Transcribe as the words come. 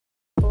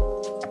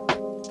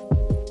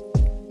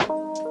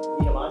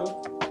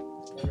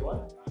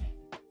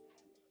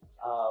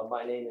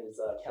My name is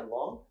Ken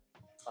Long.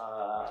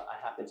 I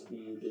happen to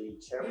be the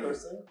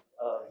chairperson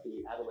of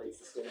the Adelaide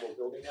Sustainable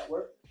Building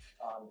Network,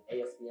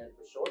 ASBN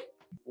for short.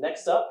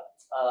 Next up,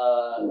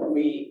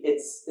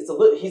 he's a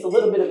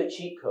little bit of a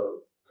cheat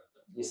code,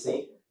 you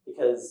see,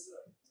 because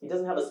he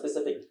doesn't have a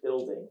specific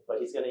building,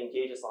 but he's going to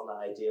engage us on the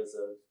ideas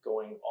of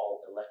going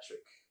all electric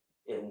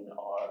in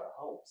our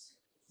homes.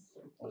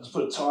 I'll just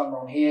put a timer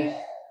on here,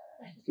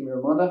 give me a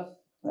reminder.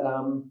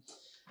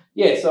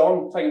 Yeah, so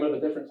I'm taking a bit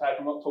of a different take.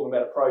 I'm not talking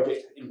about a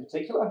project in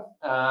particular.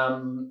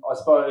 I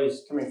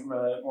suppose coming from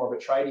more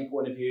of a tradie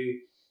point of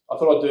view, I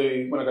thought I'd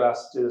do, when I got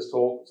asked to do this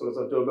talk, sort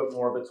of do a bit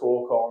more of a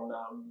talk on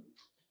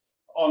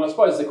I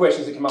suppose the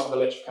questions that come up with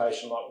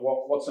electrification, like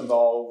what's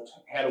involved,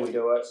 how do we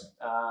do it?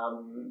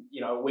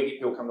 We get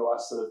people come to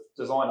us, sort of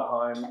design a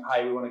home,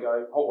 hey, we want to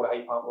go hot water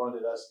heat pump, we want to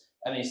do this,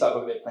 and then you start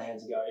looking at their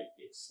plans and go,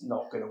 it's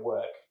not going to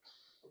work.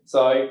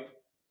 So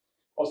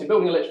obviously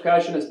building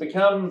electrification has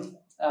become,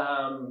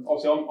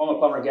 obviously I'm a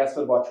plumber and gas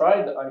fitter by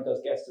trade that only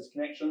does gas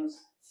disconnections.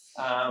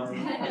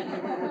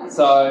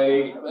 So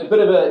a bit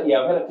of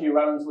I've had a few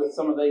run-ins with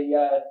some of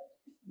the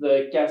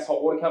gas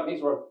hot water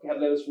companies where I've had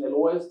letters from their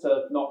lawyers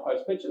to not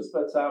post pictures,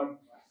 but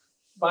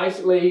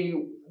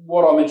basically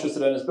what I'm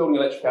interested in is building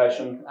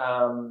electrification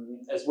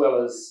as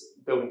well as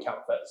building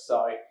comfort.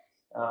 So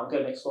go to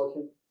the next slide,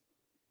 Kim.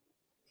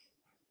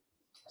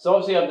 So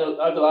obviously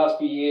over the last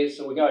few years,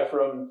 so we go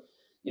from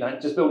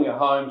just building a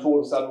home to all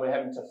of a sudden we're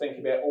having to think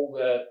about all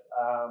the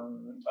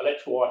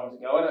electrical items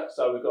that go in it.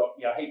 So we've got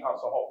heat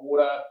pumps for hot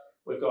water,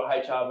 we've got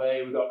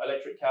HRV, we've got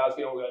electric cars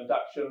going, we've got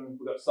induction,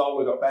 we've got solar,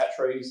 we've got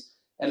batteries,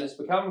 and it's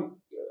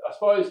become, I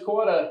suppose,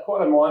 quite a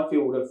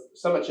minefield of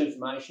so much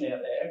information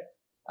out there.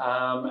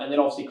 And then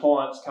obviously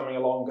clients coming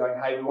along going,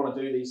 hey, we want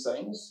to do these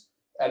things.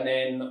 And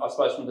then I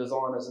suppose from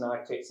designers and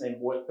architects and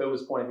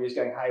builders' point of view is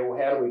going, hey, well,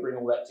 how do we bring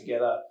all that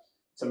together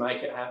to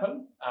make it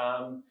happen?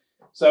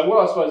 So what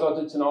I suppose I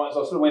did tonight is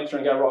I sort of went through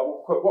and go, right,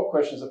 what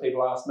questions have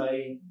people asked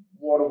me?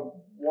 What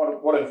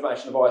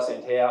information have I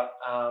sent out?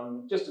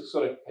 Just to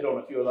sort of hit on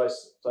a few of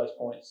those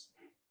points.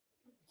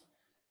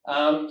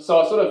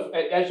 So I sort of,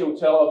 as you'll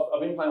tell,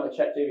 I've been playing with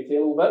ChatGPT a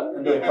little bit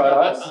and doing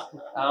photos.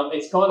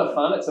 It's kind of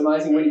fun. It's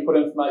amazing when you put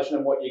information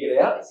and what you get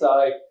out.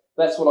 So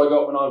that's what I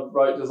got when I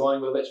wrote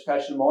Designing with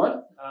Electrification in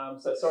Mind.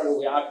 So sorry to all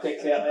the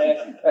architects out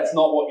there. That's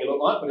not what you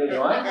look like, but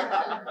anyway.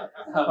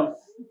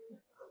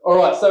 All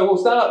right, so we'll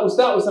start with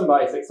some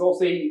basics.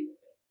 Obviously,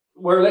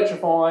 we're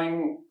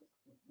electrifying.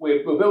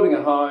 We're building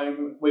a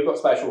home. We've got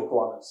spatial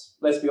requirements.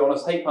 Let's be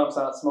honest. Heat pumps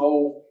aren't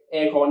small.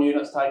 Aircon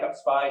units take up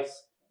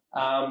space.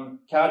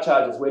 Car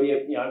chargers. Where do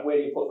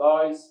you put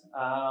those?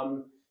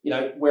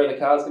 Where are the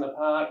cars going to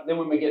park? Then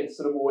when we get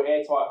sort of more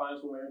airtight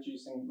homes, when we're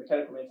introducing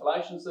mechanical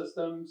ventilation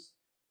systems,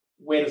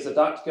 where does the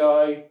duct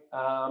go?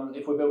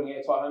 If we're building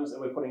airtight homes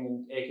and we're putting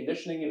in air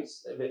conditioning, if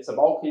it's a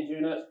bulkhead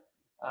unit.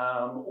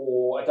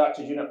 Or a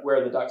ducted unit, where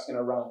are the ducts going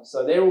to run?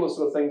 So they're all the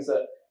sort of things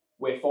that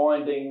we're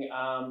finding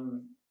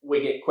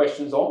we get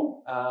questions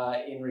on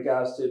in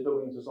regards to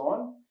building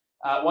design.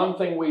 One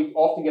thing we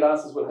often get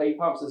asked is with heat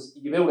pumps is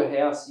you build a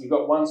house, you've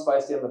got one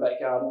space down the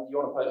back garden, you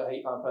want to put a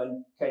heat pump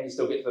in, can you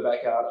still get to the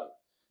back garden?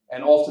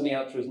 And often the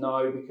answer is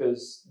no,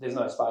 because there's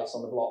no space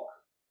on the block.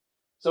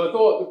 So I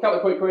thought a couple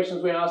of quick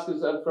questions we ask is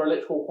for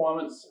electrical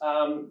requirements.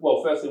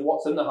 Well, firstly,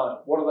 what's in the home?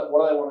 What do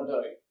they want to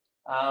do?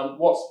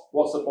 What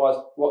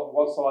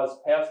size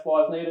power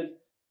supply is needed?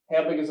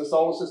 How big is the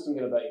solar system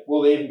going to be?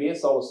 Will there even be a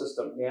solar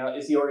system? Now,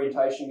 is the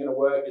orientation going to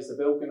work? Is the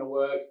build going to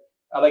work?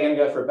 Are they going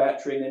to go for a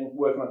battery and then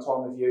work on a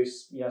time of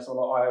use, something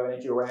like IO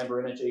energy or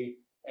amber energy,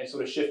 and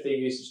sort of shift their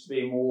usage to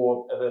be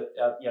more of a,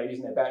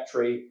 using their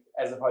battery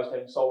as opposed to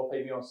having solar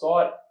PV on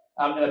site?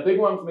 And a big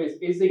one for me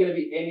is there going to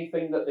be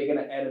anything that they're going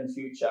to add in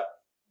future?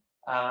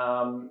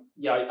 Are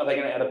they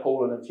going to add a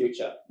pool in the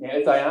future? Now,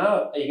 if they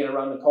are you going to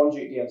run the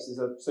conduit down so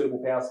there's a suitable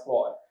power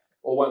supply?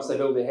 Or once they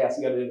build their house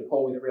and go to the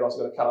pool, they realise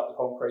they've got to cut up the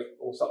concrete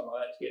or something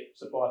like that to get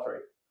supply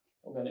through.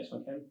 We'll go next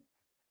one, Ken.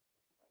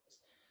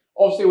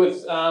 Obviously,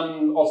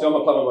 I'm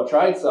a plumber by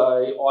trade, so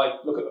I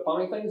look at the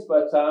plumbing things.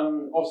 But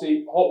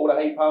obviously, hot water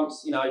heat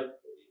pumps.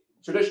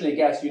 Traditionally a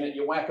gas unit,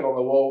 you whack it on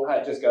the wall, hey,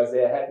 it just goes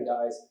there. Happy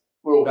days.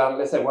 We're all done.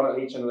 Let's have one at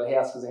each end of the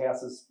house because the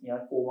house is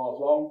 4 miles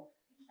long.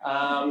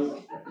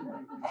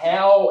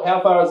 How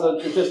far is the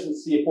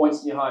distance to your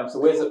points in your home? So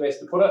where's it best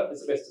to put it?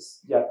 Is it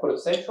best to put it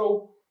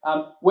central?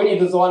 When you're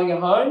designing a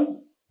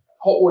home,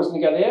 hot water's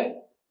going to go there.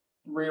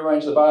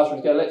 Rearrange the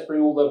bathrooms. Go. Let's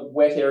bring all the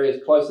wet areas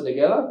closer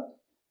together,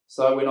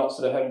 so we're not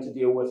sort of having to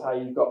deal with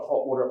you've got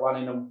hot water at one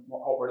end and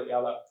hot water at the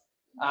other.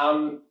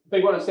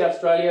 Big one in South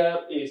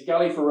Australia is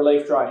gully for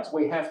relief drains.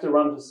 We have to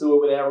run to sewer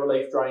with our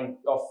relief drain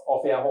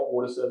off our hot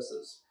water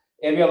services.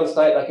 Every other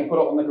state they can put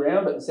it on the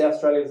ground, but in South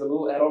Australia there's a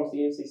little add-on to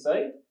the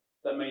NCC.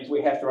 That means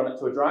we have to run it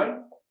to a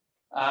drain.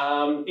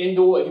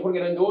 Indoor, if you're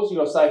putting it indoors, you've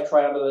got a safe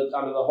tray under the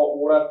hot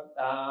water,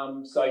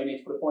 so you need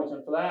to put a point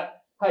in for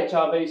that.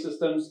 HRV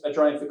systems, a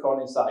drain for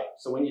condensate.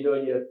 So when you're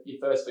doing your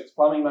first fix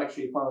plumbing, make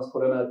sure your plumbers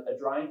put in a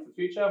drain for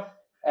future.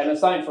 And the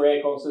same for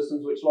aircon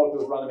systems, which a lot of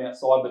people run them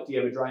outside, but do you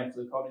have a drain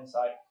for the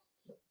condensate?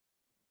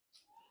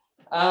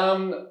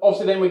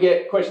 Obviously, then we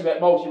get questions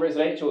about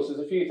multi-residential. So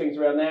there's a few things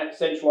around that: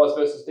 centralised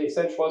versus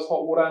decentralised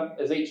hot water.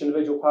 Is each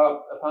individual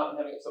apartment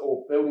having its,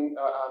 or building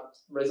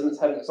residence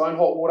having its own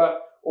hot water,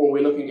 or are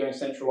we looking at going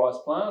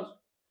centralised plant?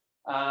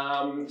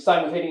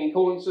 Same with heating and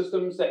cooling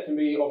systems. That can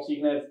be, obviously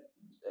you can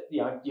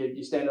have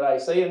your standard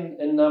AC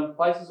in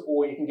places,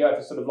 or you can go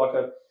for sort of like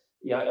a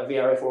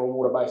VRF or a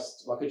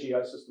water-based, like a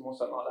geo system or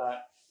something like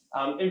that.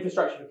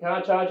 Infrastructure for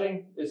car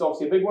charging is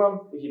obviously a big one.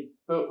 If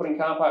you're putting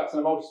car parks in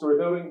a multi-storey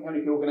building, how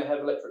many people are going to have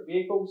electric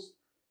vehicles?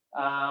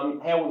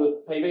 How will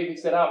the PV be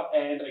set up?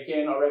 And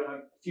again,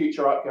 around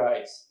future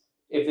upgrades.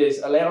 If there's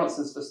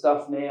allowances for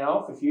stuff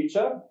now for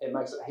future, it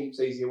makes it heaps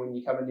easier when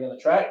you're coming down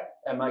the track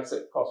and makes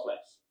it cost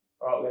less.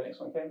 All right, we'll go next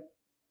one, Ken.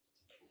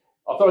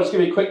 I thought I'd just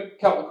give you a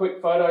couple of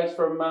quick photos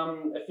from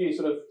a few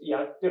sort of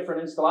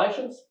different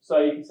installations. So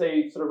you can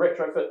see sort of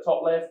retrofit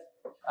top left,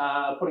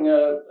 putting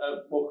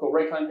what we call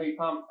reclaim heat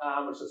pump,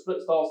 which is a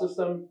split style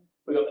system.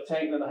 We've got the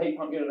tank and then the heat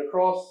pump unit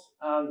across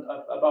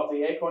above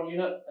the aircon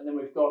unit, and then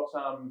we've got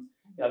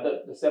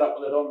the setup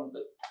with it on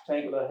the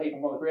tank with the heat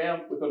pump on the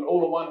ground. We've got an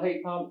all-in-one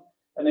heat pump,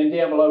 and then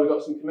down below we've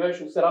got some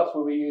commercial setups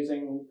where we're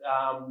using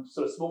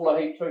sort of two smaller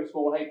heat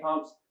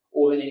pumps,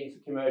 or then using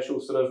for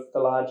commercial sort of the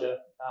larger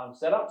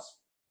setups.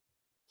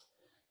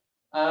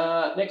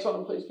 Next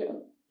one, please,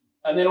 Kevin.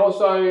 And then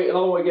also,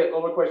 another one we get a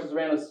lot of questions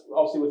around is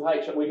obviously with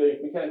we do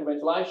mechanical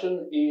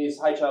ventilation, is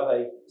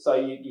HRV. So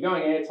you're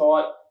going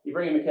airtight, you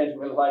bring in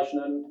mechanical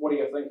ventilation in, what do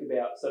you think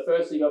about? So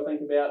firstly, you've got to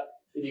think about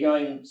if you're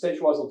going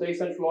centralised or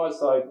decentralised,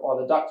 so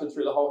either ducted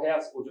through the whole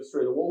house or just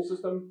through the wall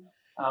system.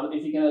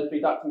 If you're going to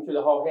be ducting through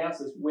the whole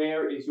house,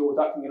 where is your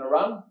ducting going to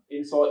run?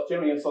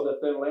 Generally inside the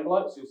thermal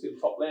envelope, so you'll see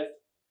the top left.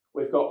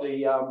 We've got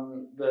the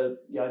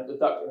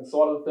duct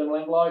inside of the thermal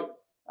envelope.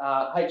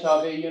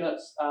 HRV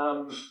units,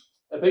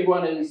 a big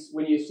one is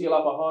when you seal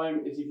up a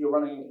home, is if you're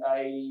running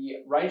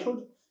a range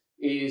hood,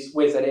 is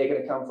where's that air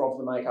going to come from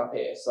for the make-up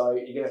air? So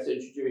you're going to have to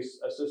introduce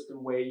a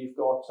system where you've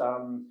got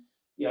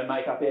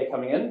make-up air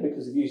coming in,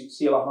 because if you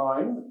seal a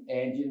home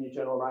and you're in your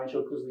general range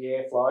hood, because of the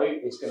airflow,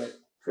 it's going to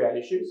create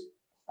issues.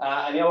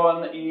 And the other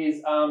one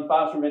is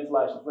bathroom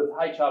ventilation. With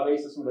HRV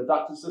system, the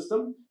ducted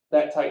system,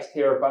 that takes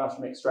care of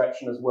bathroom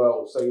extraction as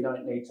well, so you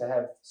don't need to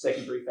have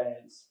secondary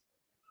fans.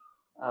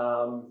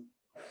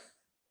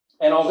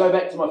 And I'll go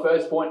back to my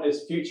first point,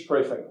 is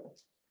future-proofing.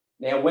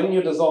 Now, when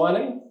you're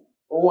designing,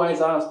 always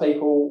ask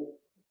people,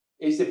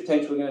 is there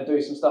potentially going to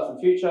do some stuff in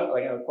future? Are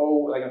they going to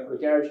pool? Are they going to put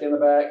a garage down the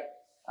back?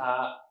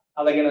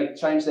 Are they going to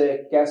change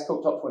their gas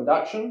cooktop to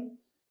induction?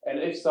 And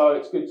if so,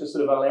 it's good to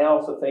sort of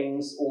allow for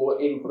things, or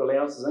even put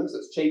allowances in, because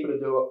it's cheaper to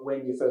do it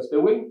when you're first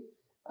building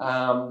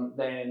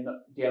than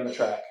down the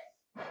track.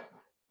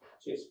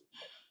 Cheers.